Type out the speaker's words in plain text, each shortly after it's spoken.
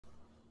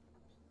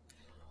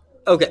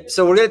Okay,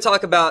 so we're going to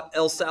talk about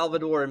El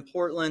Salvador and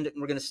Portland, and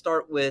we're going to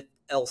start with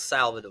El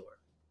Salvador.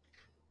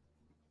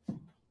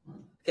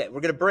 Okay,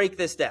 we're going to break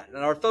this down, and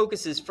our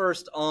focus is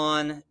first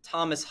on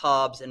Thomas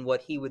Hobbes and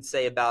what he would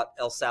say about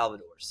El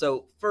Salvador.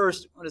 So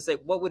first, I want to say,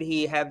 what would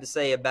he have to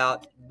say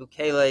about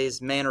Bukele's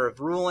manner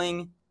of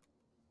ruling?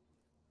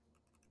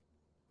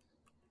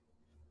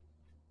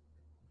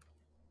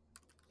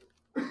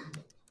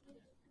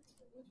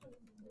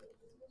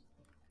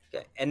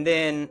 Okay, and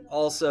then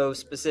also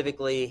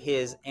specifically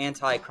his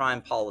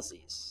anti-crime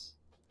policies.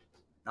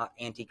 Not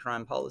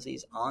anti-crime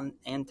policies, on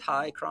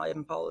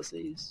anti-crime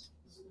policies.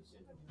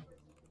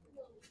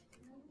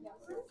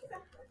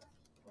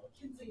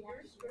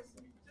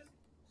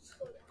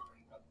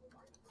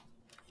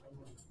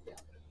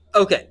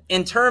 Okay,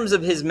 in terms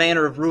of his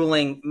manner of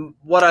ruling,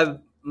 what I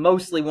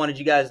mostly wanted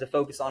you guys to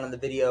focus on in the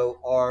video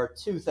are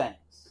two things.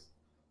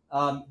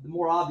 The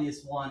more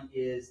obvious one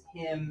is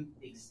him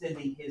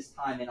extending his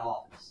time in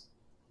office,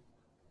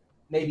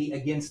 maybe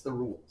against the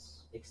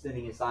rules,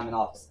 extending his time in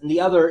office. And the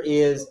other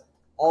is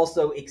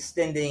also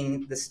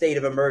extending the state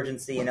of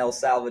emergency in El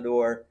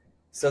Salvador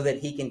so that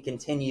he can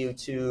continue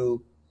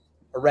to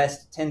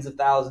arrest tens of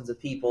thousands of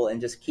people and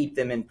just keep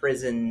them in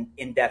prison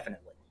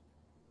indefinitely.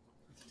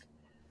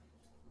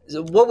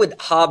 So what would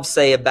Hobbes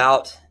say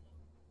about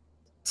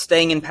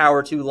staying in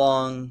power too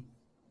long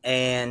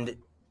and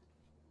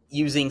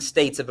using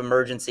states of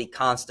emergency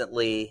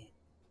constantly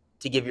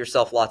to give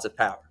yourself lots of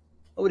power?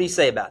 What would he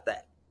say about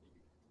that?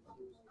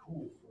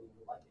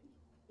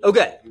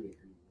 Okay.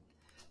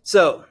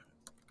 So,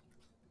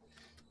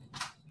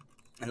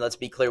 and let's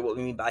be clear what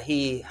we mean by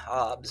he.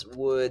 Hobbes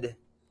would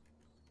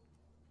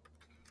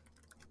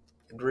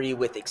agree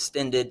with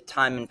extended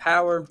time in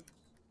power.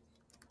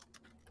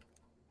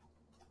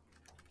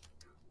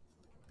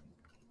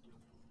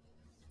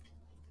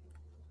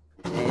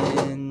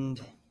 And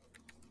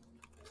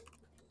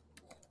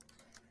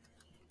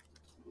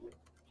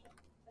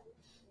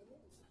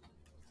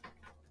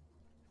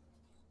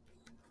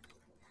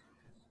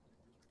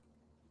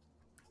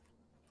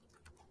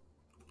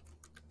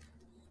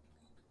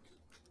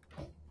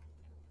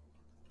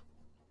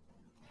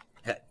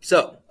okay,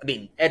 so, I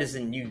mean,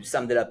 Edison, you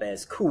summed it up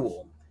as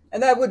cool.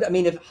 And that would, I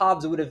mean, if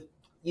Hobbes would have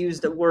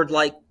used a word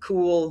like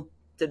cool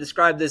to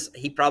describe this,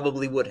 he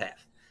probably would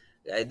have.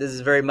 This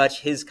is very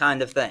much his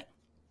kind of thing.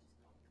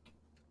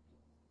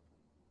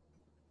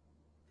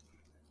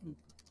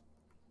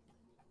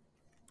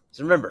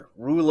 So remember,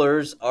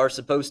 rulers are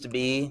supposed to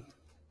be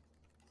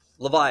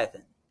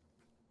Leviathan.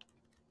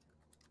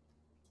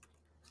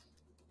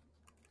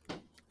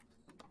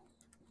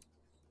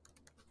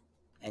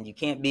 And you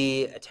can't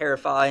be a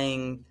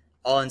terrifying,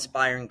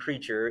 awe-inspiring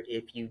creature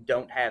if you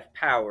don't have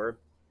power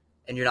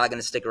and you're not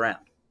going to stick around.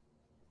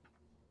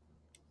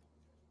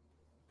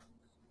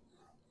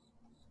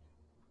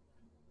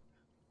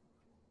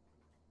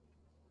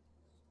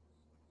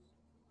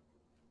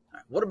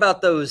 Right, what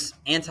about those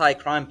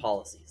anti-crime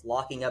policies?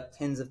 Locking up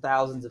tens of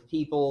thousands of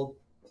people,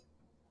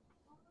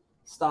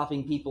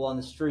 stopping people on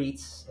the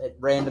streets at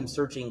random,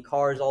 searching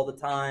cars all the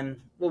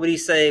time. What would he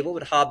say? What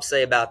would Hobbes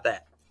say about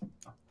that?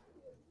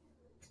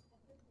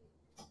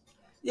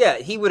 Yeah,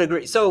 he would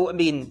agree. So, I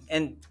mean,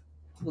 and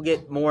we'll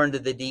get more into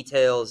the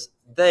details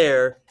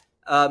there.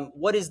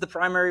 What is the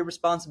primary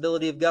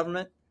responsibility of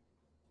government?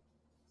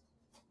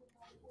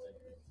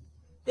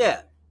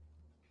 Yeah.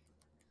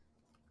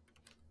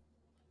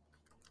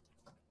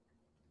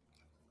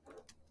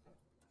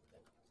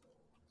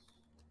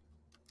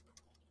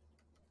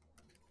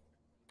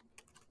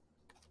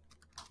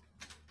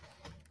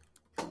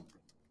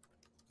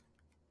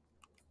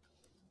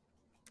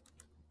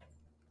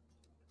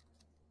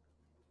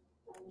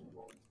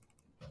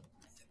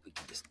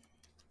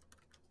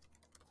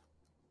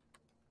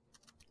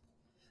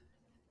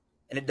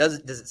 And does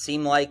it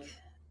seem like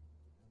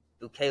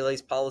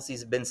Bukele's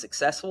policies have been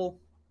successful?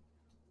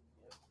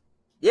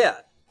 Yeah.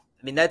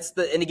 I mean,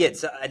 and again,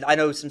 so I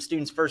know some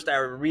students first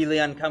are really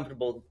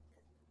uncomfortable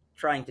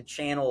trying to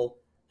channel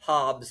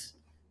Hobbes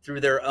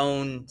through their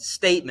own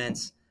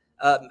statements.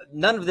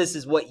 None of this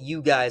is what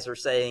you guys are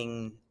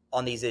saying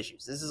on these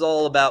issues. This is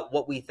all about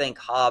what we think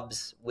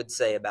Hobbes would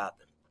say about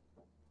them.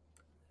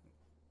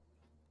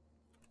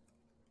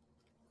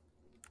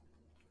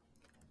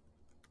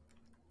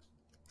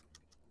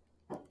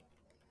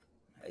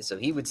 Okay, so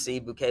he would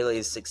see Bukele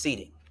as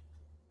succeeding.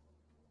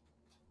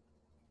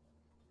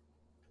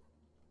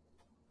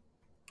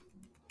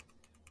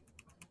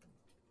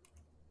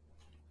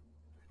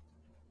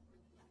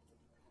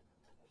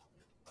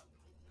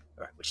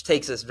 All right, which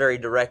takes us very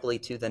directly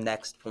to the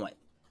next point.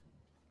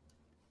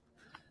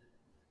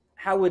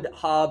 How would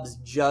Hobbes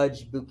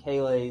judge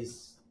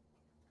Bukele's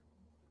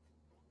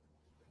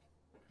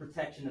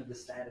protection of the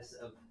status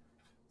of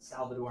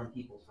Salvadoran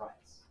people's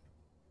rights?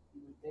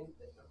 You would think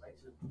that the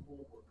rights of people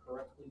were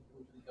correctly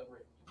given to the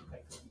government to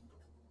protect the people.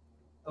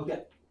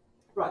 Okay,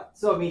 right.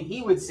 So, I mean,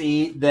 he would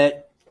see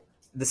that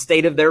the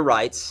state of their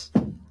rights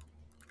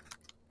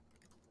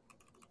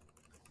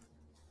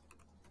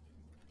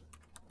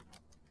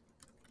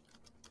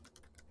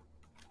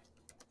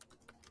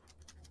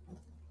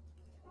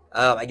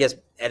I guess,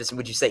 Edison,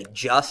 would you say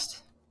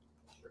just?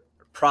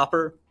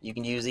 Proper? You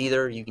can use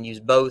either. You can use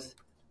both.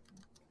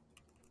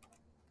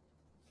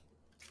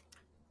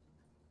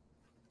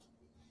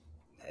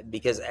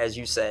 Because as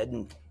you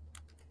said,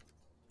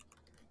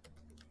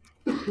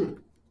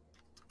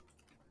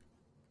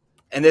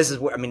 and this is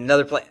where, I mean,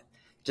 another place,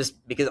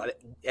 just because,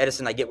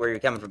 Edison, I get where you're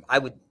coming from.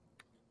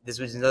 This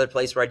was another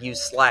place where I'd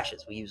use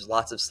slashes. We use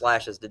lots of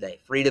slashes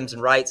today. Freedoms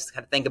and rights,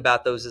 kind of think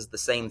about those as the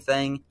same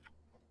thing.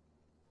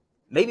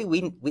 Maybe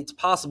it's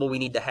possible we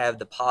need to have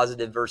the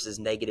positive versus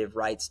negative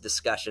rights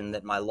discussion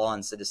that my law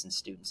and citizen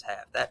students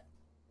have. That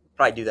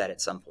probably do that at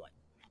some point.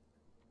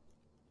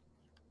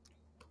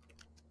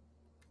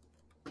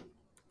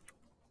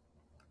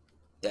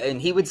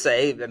 And he would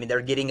say, I mean,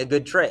 they're getting a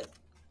good trade.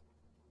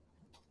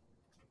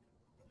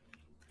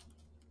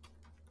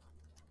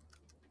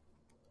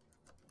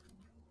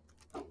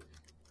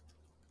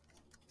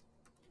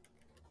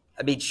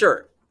 I mean,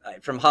 sure,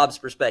 from Hobbes'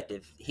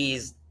 perspective,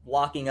 he's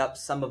locking up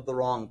some of the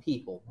wrong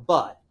people,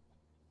 but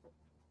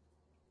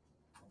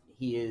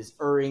he is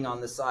erring on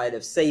the side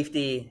of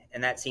safety,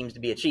 and that seems to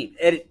be achieved.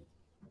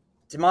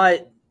 To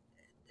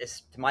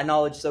my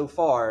knowledge so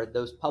far,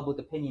 those public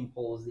opinion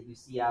polls that you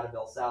see out of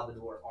El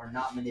Salvador are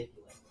not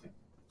manipulated.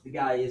 The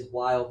guy is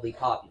wildly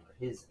popular.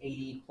 His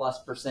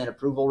 80+%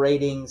 approval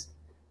ratings.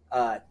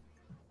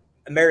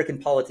 American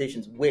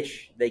politicians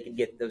wish they could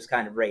get those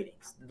kind of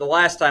ratings. The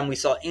last time we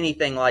saw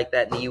anything like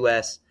that in the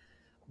U.S.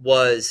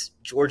 was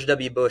George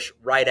W. Bush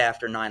right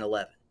after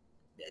 9/11.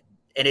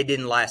 And it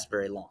didn't last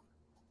very long.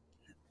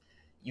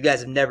 You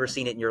guys have never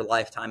seen it in your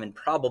lifetime and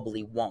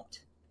probably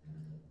won't.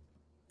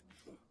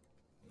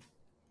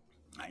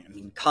 I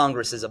mean,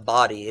 Congress is a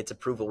body. Its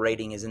approval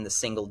rating is in the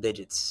single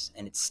digits,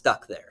 and it's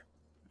stuck there.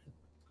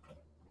 I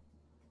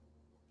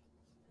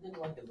think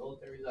like the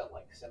military is at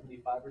like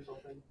 75 or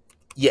something.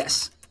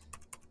 Yes.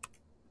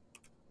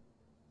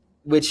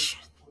 Which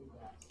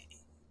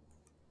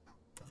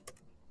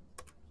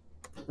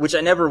I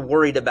never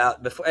worried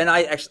about before, and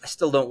I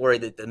still don't worry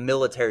that the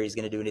military is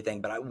going to do anything,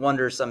 but I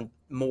wonder some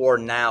more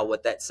now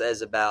what that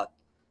says about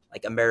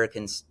like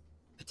Americans'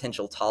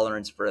 potential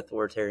tolerance for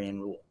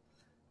authoritarian rule.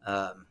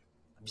 I'm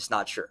just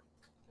not sure.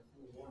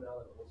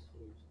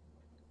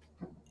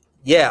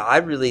 Yeah, I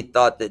really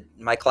thought that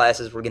my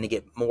classes were going to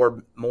get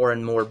more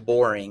and more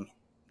boring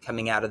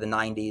coming out of the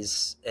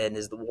 90s, and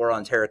as the war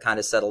on terror kind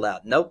of settled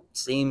out. Nope,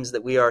 seems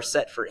that we are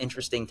set for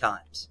interesting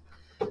times.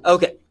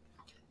 Okay,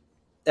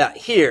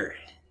 here,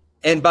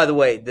 and by the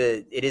way,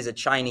 it is a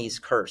Chinese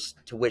curse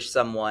to wish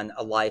someone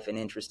a life in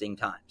interesting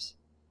times.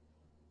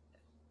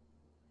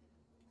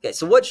 Okay,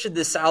 so what should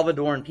the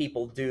Salvadoran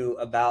people do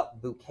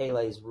about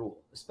Bukele's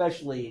rule,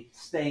 especially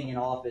staying in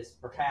office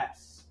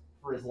perhaps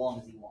for as long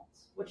as he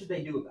wants? What should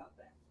they do about that?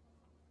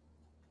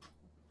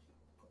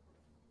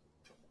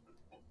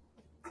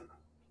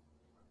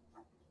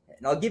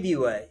 And I'll give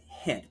you a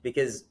hint,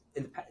 because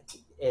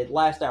at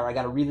last hour I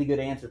got a really good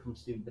answer from a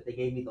student, but they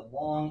gave me the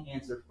long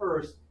answer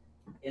first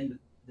and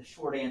the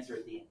short answer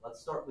at the end. Let's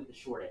start with the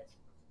short answer.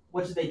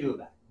 What should they do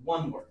about it?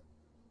 One word.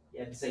 You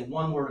have to say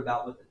one word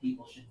about what the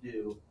people should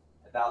do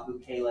about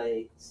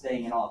Bukele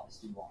staying in office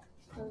too long.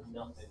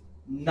 Nothing.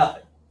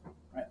 Nothing.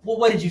 Right. Well,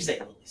 what did you say,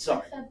 Lily?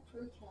 Sorry. I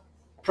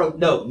said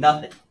No,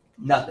 nothing.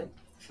 Nothing.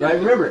 Right?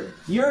 Remember,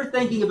 you're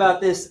thinking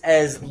about this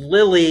as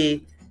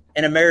Lily,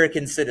 an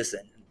American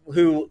citizen,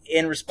 who,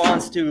 in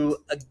response to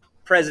a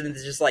president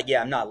that's just like,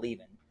 yeah, I'm not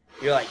leaving.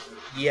 You're like,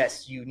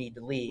 yes, you need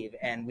to leave,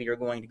 and we are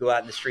going to go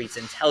out in the streets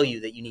and tell you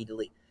that you need to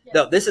leave. Yeah.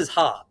 No, this is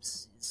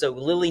Hobbes. So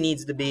Lily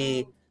needs to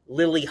be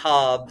Lily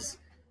Hobbes,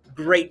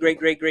 great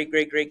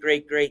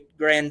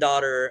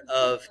granddaughter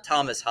of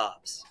Thomas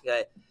Hobbes.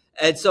 Okay,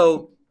 and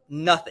so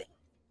nothing.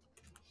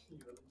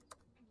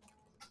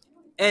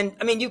 And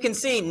I mean, you can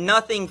see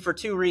nothing for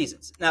two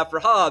reasons. Now, for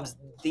Hobbes,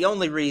 the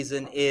only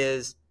reason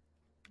is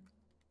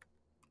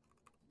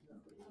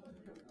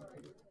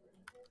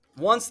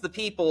once the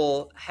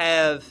people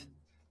have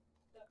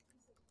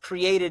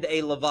created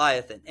a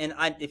Leviathan, and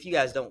if you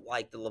guys don't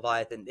like the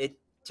Leviathan,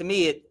 to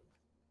me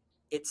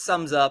it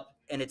sums up,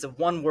 and it's a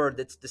one word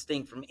that's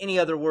distinct from any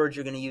other words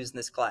you're going to use in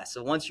this class.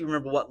 So once you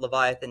remember what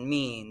Leviathan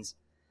means,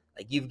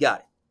 like, you've got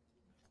it.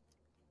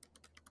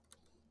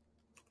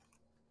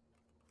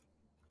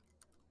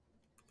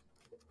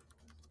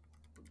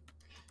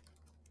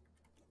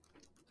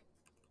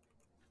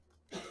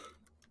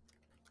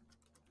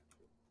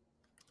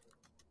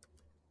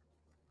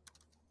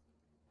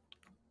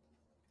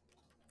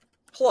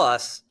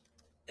 Plus,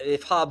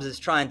 if Hobbes is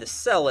trying to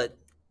sell it,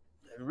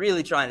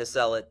 really trying to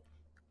sell it,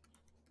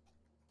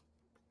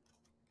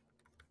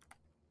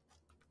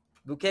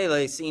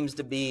 Bukele seems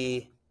to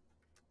be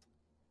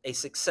a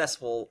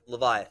successful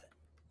Leviathan.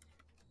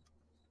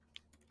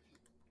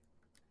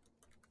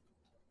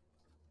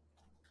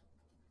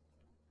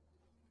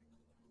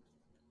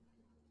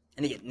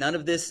 And again, none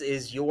of this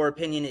is your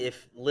opinion.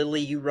 If,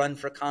 Lily, you run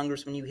for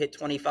Congress when you hit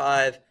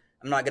 25,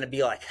 I'm not going to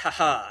be like,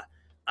 haha,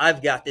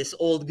 I've got this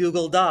old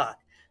Google Doc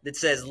that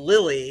says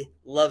Lily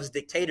loves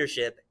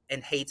dictatorship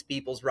and hates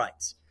people's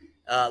rights.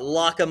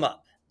 Lock them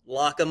up.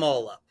 Lock them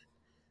all up.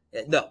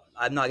 No,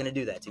 I'm not going to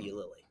do that to you,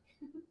 Lily.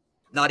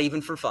 Not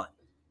even for fun.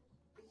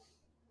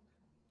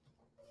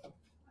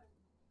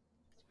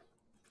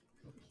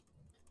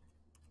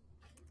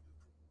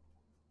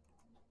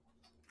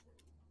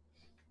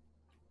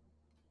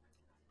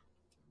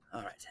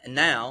 All right, and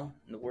now,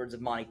 in the words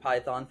of Monty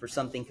Python, for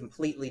something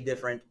completely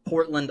different,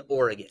 Portland,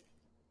 Oregon.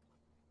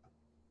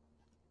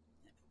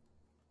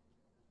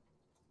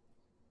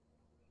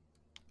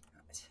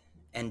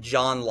 And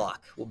John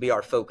Locke will be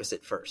our focus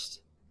at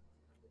first.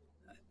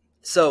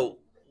 So,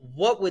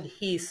 what would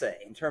he say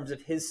in terms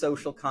of his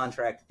social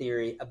contract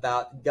theory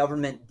about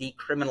government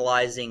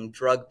decriminalizing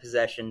drug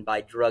possession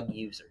by drug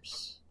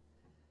users?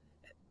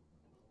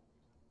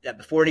 That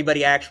before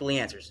anybody actually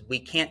answers, we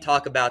can't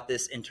talk about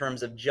this in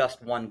terms of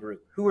just one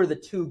group. Who are the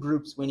two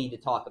groups we need to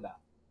talk about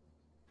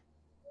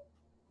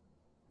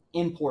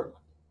in Portland?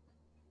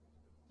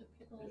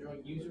 The drug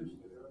users and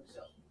the drug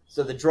sellers.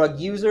 So the drug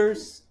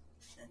users,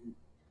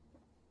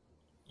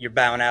 you're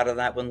bowing out of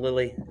that one,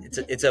 Lily.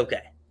 It's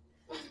okay.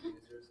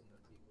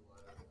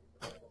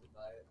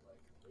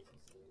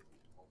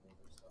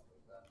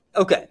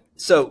 Okay,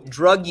 so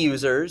drug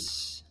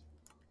users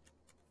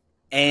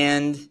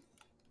and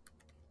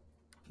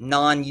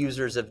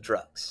non-users of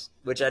drugs,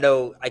 which I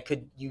know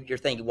you're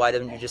thinking, why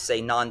don't you just say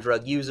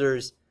non-drug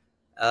users?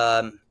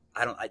 Ask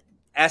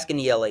an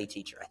ELA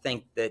teacher. I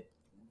think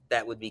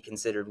that would be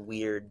considered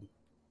weird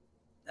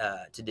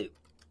to do,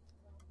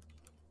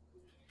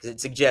 because it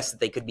suggests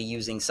that they could be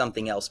using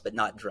something else but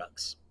not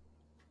drugs.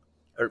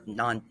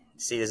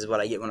 See, this is what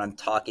I get when I'm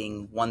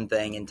talking one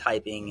thing and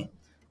typing at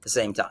the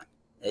same time.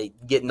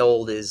 Getting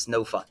old is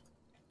no fun.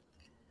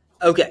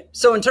 Okay,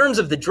 so in terms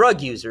of the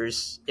drug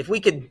users, if we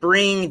could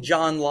bring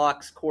John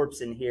Locke's corpse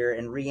in here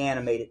and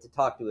reanimate it to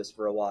talk to us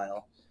for a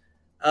while,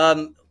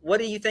 what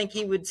do you think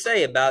he would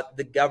say about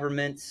the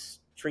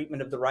government's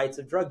treatment of the rights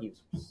of drug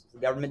users? Is the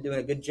government doing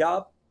a good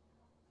job?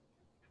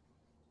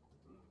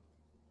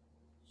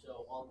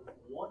 So on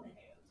one hand,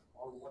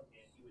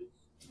 you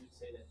would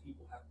say that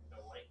people have the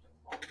right to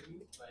property,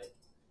 right?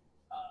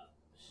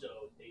 So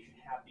they should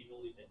have the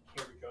ability to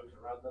carry drugs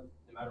around them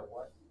no matter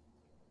what.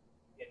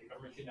 And the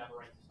government should have a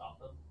right to stop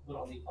them. But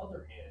on the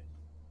other hand,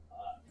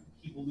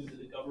 he believes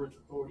that the government's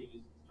authority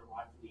is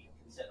derived from the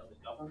consent of the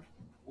governed,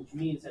 which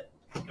means that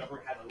the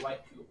government has a right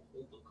to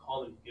uphold the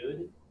common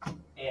good,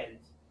 and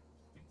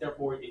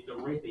therefore,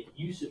 if the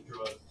use of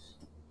drugs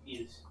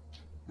is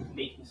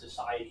making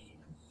society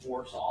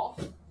worse off,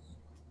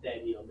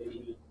 then maybe he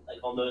would,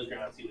 like on those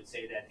grounds he would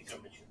say that the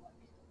government should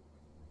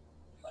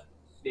but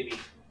maybe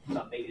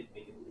not make it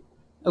legal.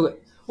 Okay.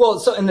 Well,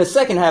 so in the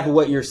second half of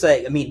what you're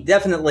saying, I mean,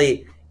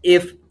 definitely,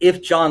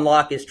 if John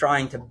Locke is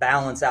trying to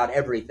balance out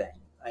everything,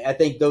 I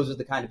think those are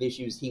the kind of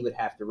issues he would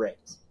have to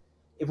raise.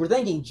 If we're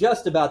thinking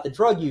just about the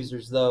drug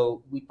users,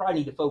 though, we probably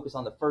need to focus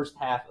on the first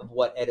half of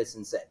what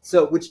Edison said.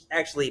 So, which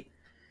actually,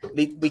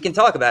 we can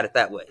talk about it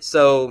that way.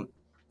 So,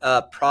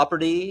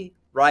 property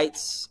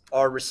rights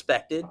are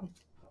respected.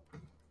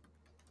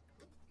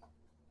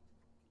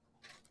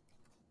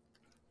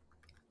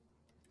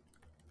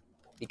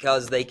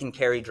 Because they can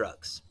carry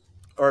drugs,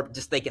 or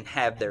just they can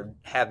have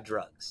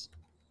drugs.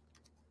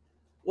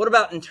 What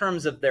about in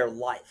terms of their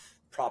life?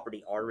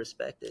 Property are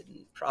respected,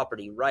 and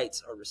property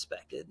rights are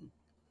respected.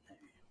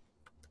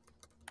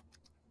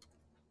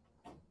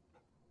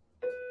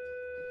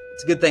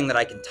 It's a good thing that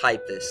I can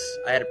type this.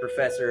 I had a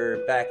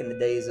professor back in the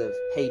days of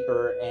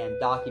paper and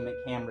document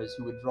cameras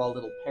who would draw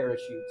little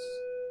parachutes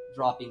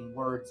dropping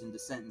words into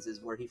sentences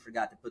where he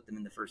forgot to put them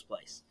in the first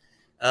place.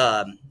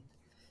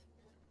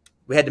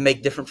 We had to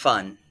make different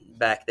fun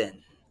back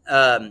then.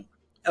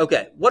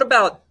 Okay, what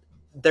about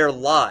their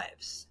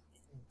lives?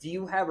 Do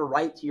you have a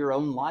right to your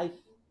own life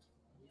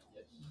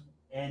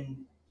and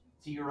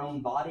to your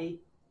own body?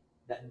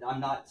 I'm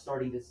not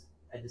starting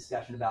a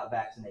discussion about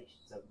vaccination,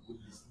 so we're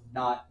just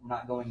not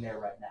going there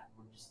right now.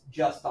 We're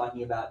just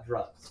talking about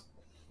drugs.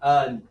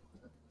 Do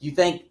you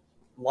think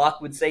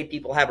Locke would say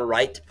people have a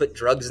right to put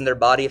drugs in their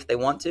body if they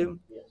want to?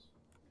 Yes.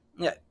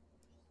 Yeah.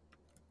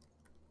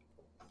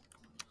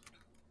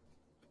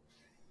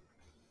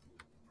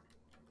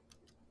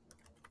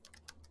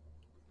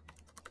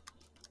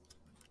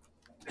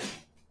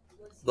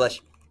 Bless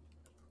you.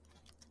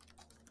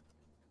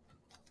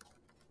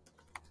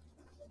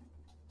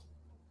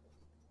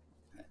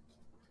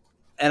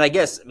 And I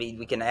guess,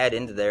 we can add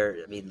into there,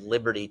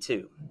 liberty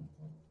too.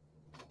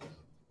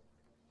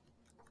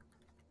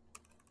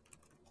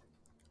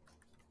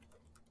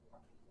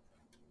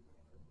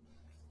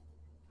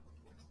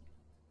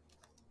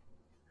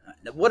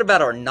 Now, what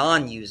about our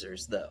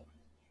non-users, though?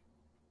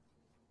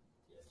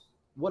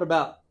 What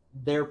about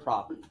their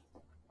property?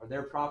 Are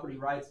their property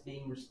rights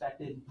being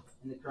respected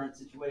in the current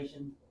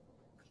situation?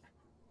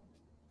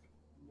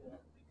 Yeah,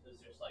 because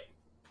there's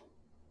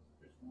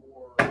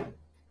more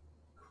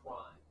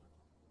crime.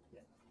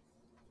 Yeah.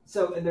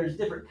 So, and there's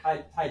different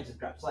types of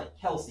crimes. Like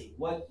Kelsey,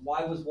 why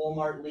was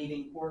Walmart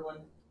leaving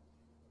Portland?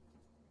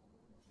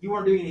 You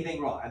weren't doing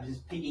anything wrong. I'm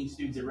just picking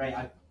students at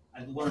random.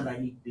 I've learned I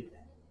need to do that.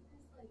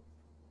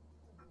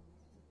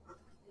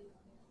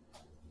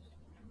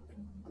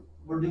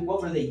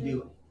 what were they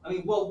doing? I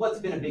mean, well, what's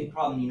been a big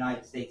problem in the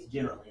United States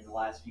generally in the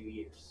last few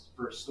years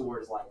for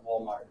stores like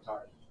Walmart and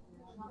Target?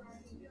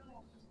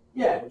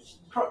 Yeah,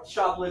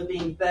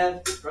 shoplifting,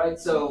 theft, right?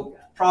 So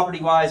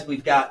property-wise,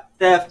 we've got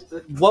theft.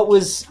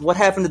 What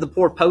happened to the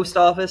poor post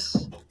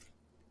office?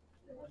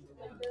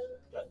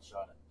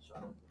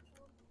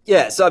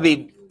 Yeah, so I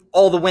mean,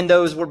 all the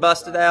windows were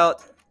busted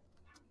out.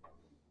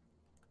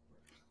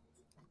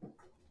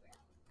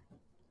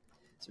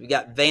 So we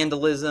got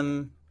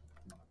vandalism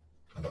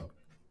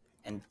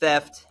and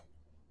theft.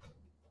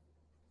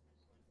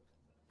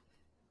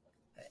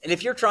 And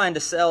if you're trying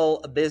to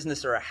sell a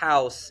business or a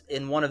house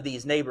in one of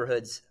these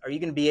neighborhoods, are you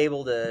going to be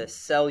able to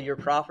sell your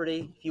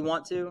property if you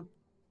want to?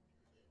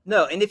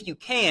 No, and if you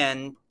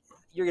can,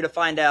 you're going to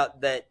find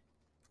out that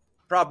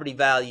property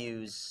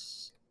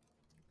values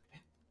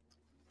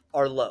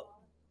are low.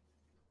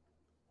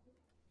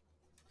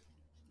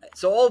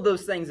 So all of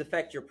those things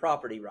affect your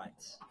property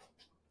rights.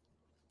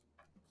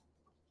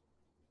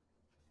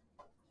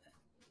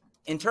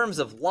 In terms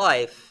of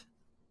life,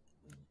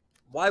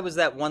 why was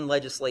that one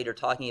legislator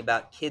talking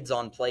about kids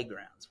on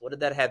playgrounds? What did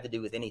that have to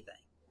do with anything?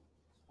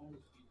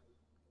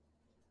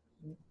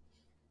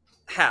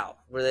 How?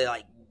 Were they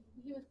like...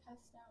 He was passed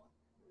out,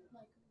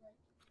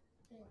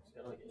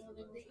 like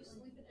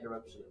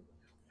right there.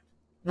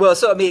 Well,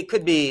 so I mean, it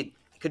could be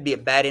a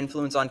bad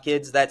influence on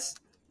kids. That's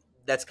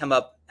come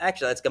up.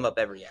 Actually, that's come up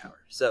every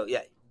hour. So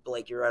yeah,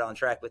 Blake, you're right on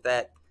track with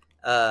that.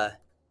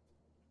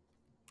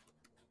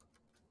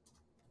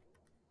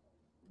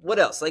 What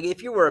else? Like,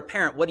 if you were a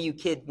parent, what do you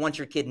want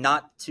your kid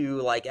not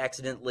to like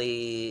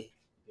accidentally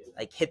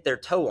like hit their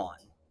toe on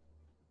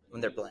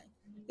when they're playing?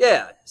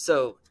 Yeah.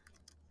 So,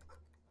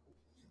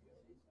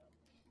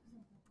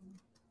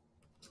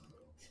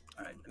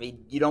 all right. I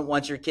mean, you don't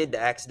want your kid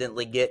to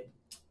accidentally get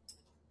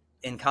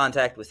in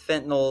contact with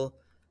fentanyl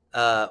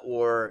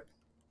or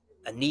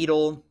a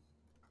needle.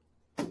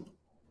 That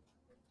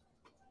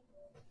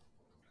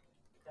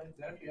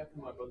actually happened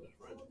to my brother's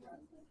friend.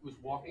 He was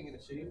walking in the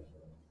city,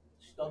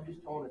 stubbed his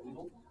toe on a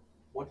needle,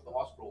 went to the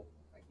hospital.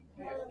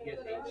 He had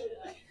AIDS.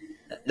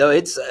 No,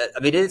 it's. I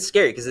mean, it's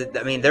scary because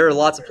I mean, there are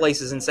lots of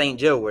places in St.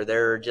 Joe where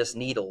there are just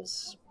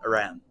needles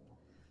around.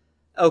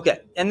 Okay,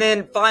 and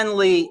then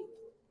finally,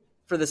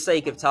 for the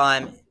sake of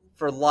time,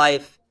 for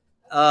life,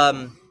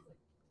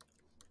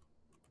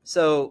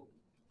 so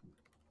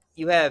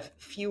you have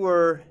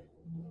fewer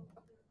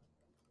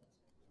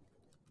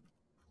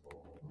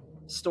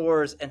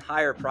stores and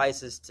higher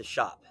prices to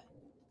shop.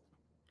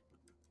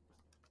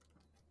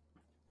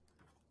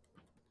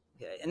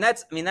 Okay, and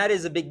that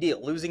is a big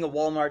deal. Losing a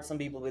Walmart, some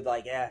people would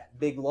like,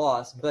 big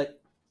loss. But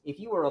if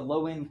you are a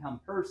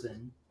low-income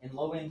person, and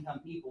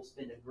low-income people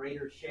spend a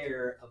greater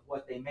share of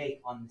what they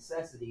make on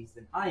necessities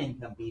than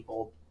high-income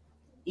people,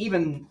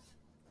 even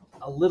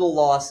a little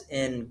loss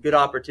in good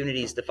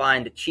opportunities to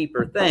find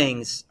cheaper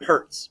things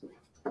hurts.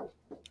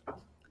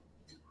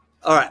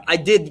 All right, I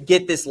did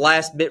get this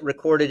last bit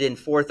recorded in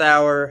fourth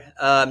hour.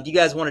 Do you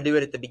guys want to do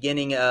it at the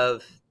beginning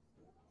of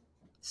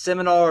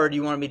seminar, or do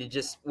you want me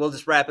to we'll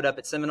just wrap it up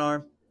at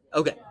seminar?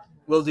 Okay,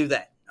 we'll do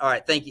that. All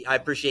right, thank you. I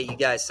appreciate you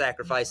guys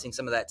sacrificing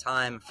some of that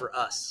time for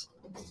us.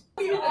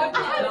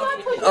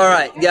 All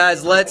right,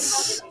 guys,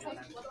 let's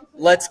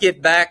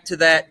get back to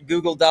that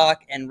Google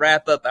Doc and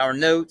wrap up our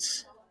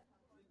notes.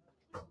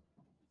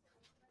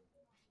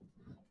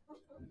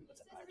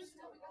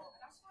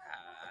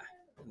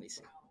 Let me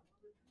see.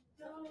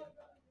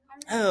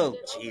 Oh,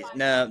 jeez.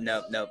 No,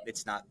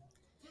 it's not.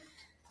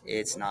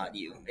 It's not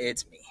you.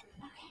 It's me.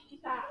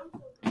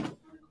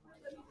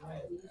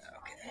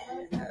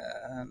 Okay.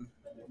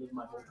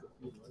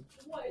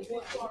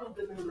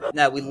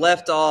 Now, we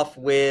left off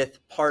with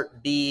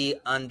part B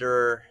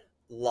under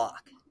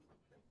Locke.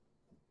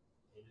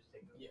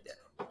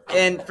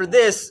 And for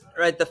this,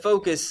 right, the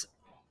focus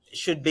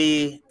should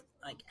be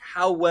like,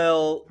 how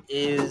well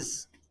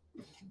is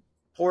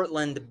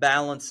Portland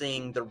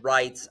balancing the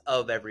rights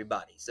of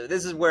everybody? So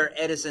this is where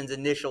Edison's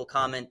initial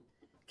comment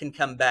can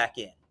come back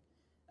in.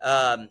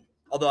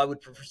 Although I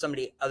would prefer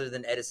somebody other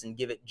than Edison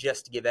to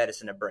give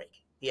Edison a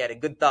break. He had a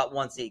good thought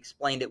once, he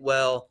explained it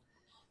well,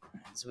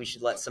 so we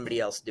should let somebody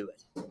else do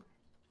it.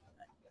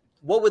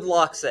 What would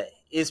Locke say?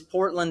 Is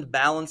Portland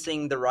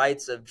balancing the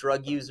rights of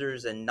drug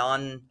users and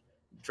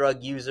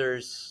non-drug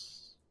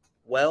users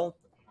well?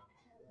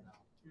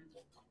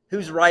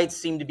 Whose rights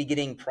seem to be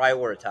getting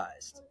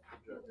prioritized?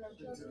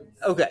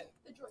 Okay.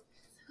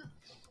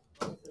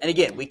 And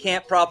again, we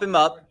can't prop him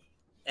up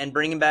and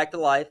bring him back to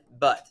life,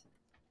 but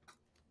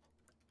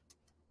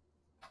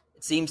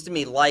it seems to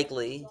me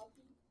likely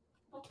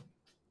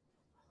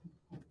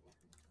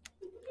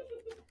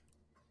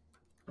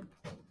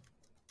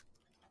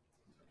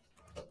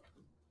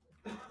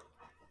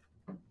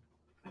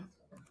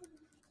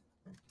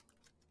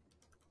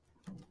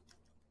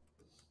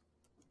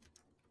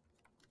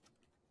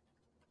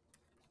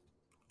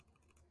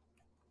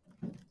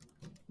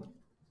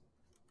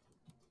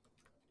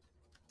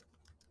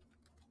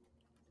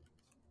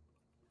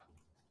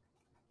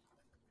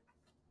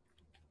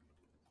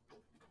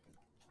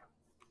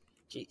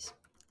Jeez.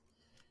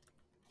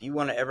 If you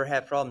want to ever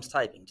have problems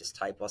typing, just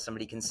type while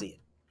somebody can see it.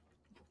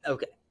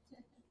 Okay.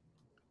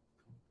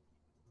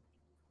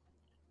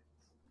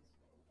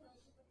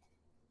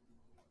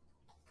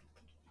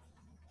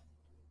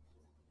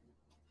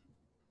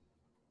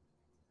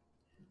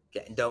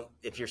 Okay,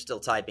 if you're still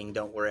typing,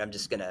 don't worry. I'm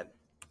just going to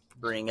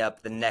bring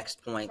up the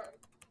next point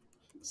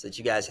so that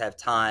you guys have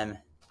time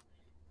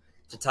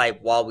to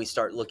type while we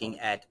start looking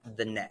at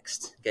the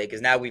next. Okay,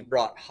 because now we've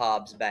brought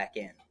Hobbes back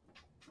in.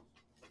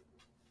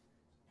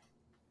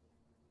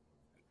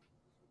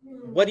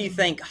 What do you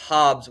think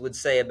Hobbes would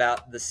say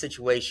about the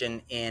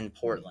situation in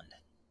Portland?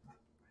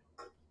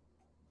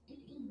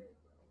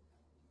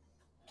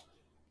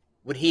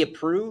 Would he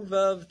approve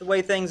of the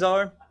way things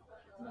are?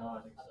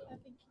 No, I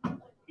think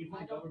so. He'd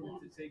want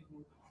government to take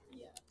more.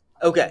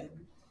 Okay.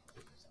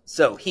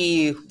 So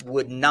he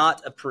would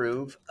not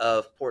approve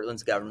of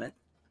Portland's government.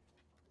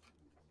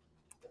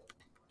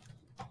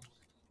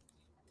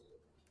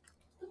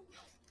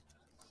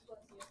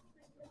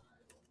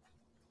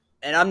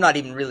 And I'm not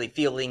even really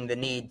feeling the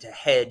need to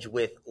hedge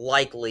with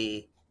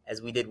likely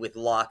as we did with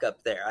Locke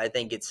up there. I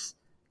think it's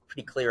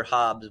pretty clear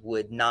Hobbes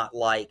would not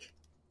like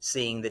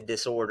seeing the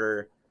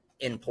disorder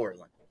in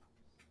Portland.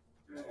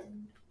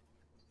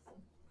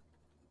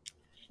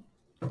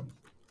 All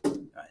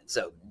right,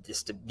 so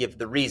just to give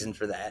the reason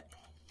for that.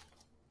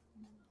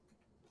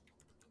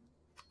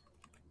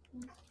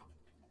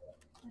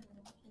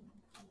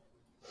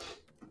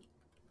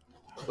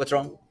 What's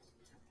wrong?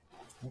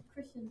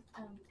 Christian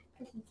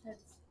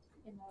heads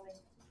in my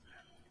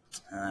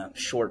way.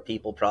 Short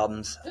people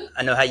problems.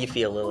 I know how you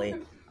feel, Lily.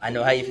 I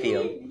know how you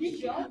feel.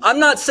 I'm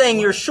not saying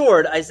you're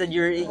short. I said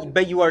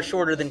but you are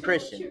shorter than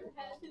Christian.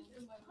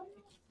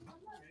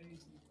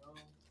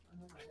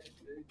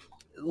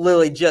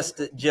 Lily, just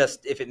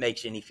if it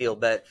makes you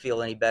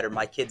feel any better,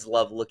 my kids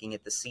love looking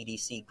at the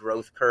CDC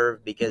growth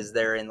curve because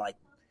they're in like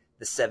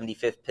the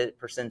 75th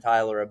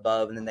percentile or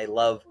above, and then they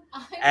love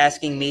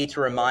asking me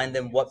to remind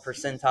them what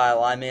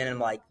percentile I'm in. And I'm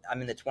like,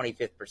 I'm in the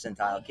 25th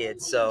percentile,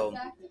 kids. So,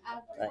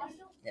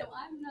 yeah.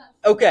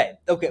 Okay.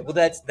 Well,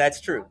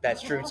 that's true.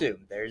 That's true too.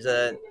 There's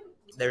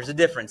a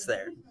difference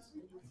there.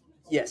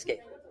 Yes,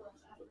 Kate.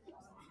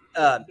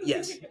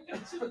 Yes.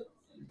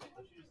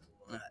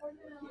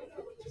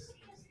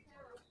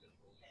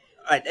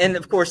 All right, and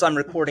of course, I'm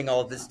recording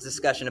all of this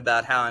discussion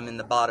about how I'm in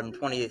the bottom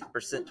 25th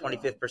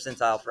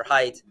percentile for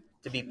height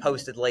to be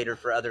posted later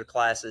for other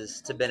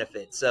classes to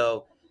benefit.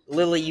 So,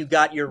 Lily, you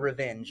got your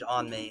revenge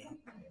on me.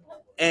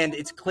 And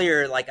it's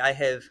clear, like, I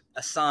have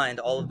assigned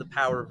all of the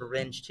power of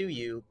revenge to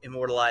you,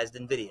 immortalized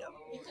in video.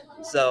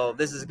 So,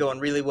 this is going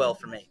really well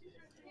for me.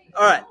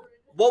 All right,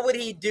 what would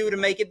he do to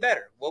make it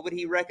better? What would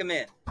he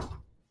recommend?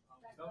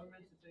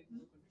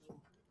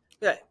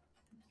 Okay.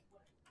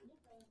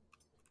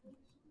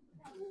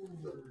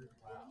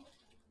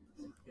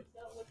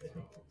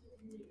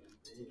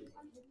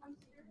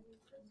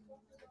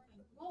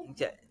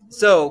 Okay,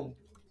 so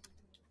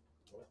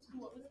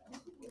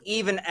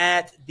even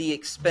at the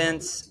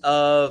expense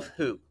of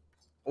who?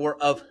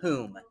 Or of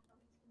whom? I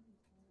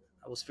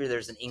always fear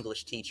there's an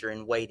English teacher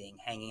in waiting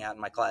hanging out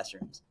in my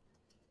classrooms.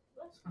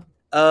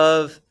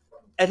 At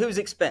whose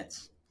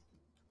expense?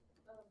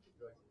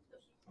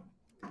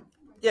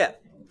 Yeah.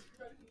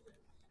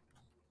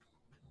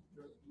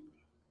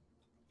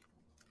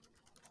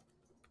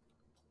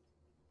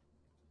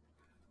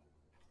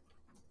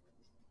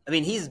 I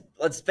mean,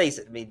 let's face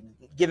it, I mean,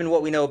 given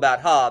what we know about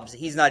Hobbes,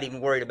 he's not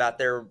even worried about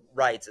their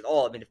rights at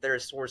all. I mean, if they're a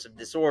source of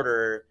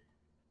disorder,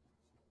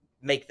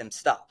 make them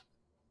stop.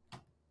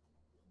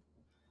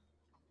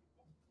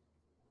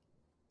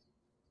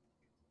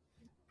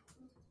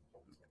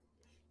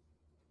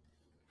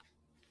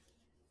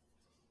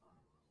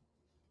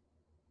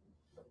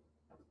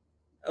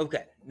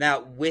 Okay,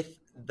 now with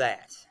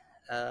that,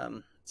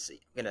 let's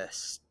see, I'm going to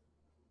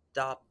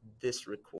stop this recording.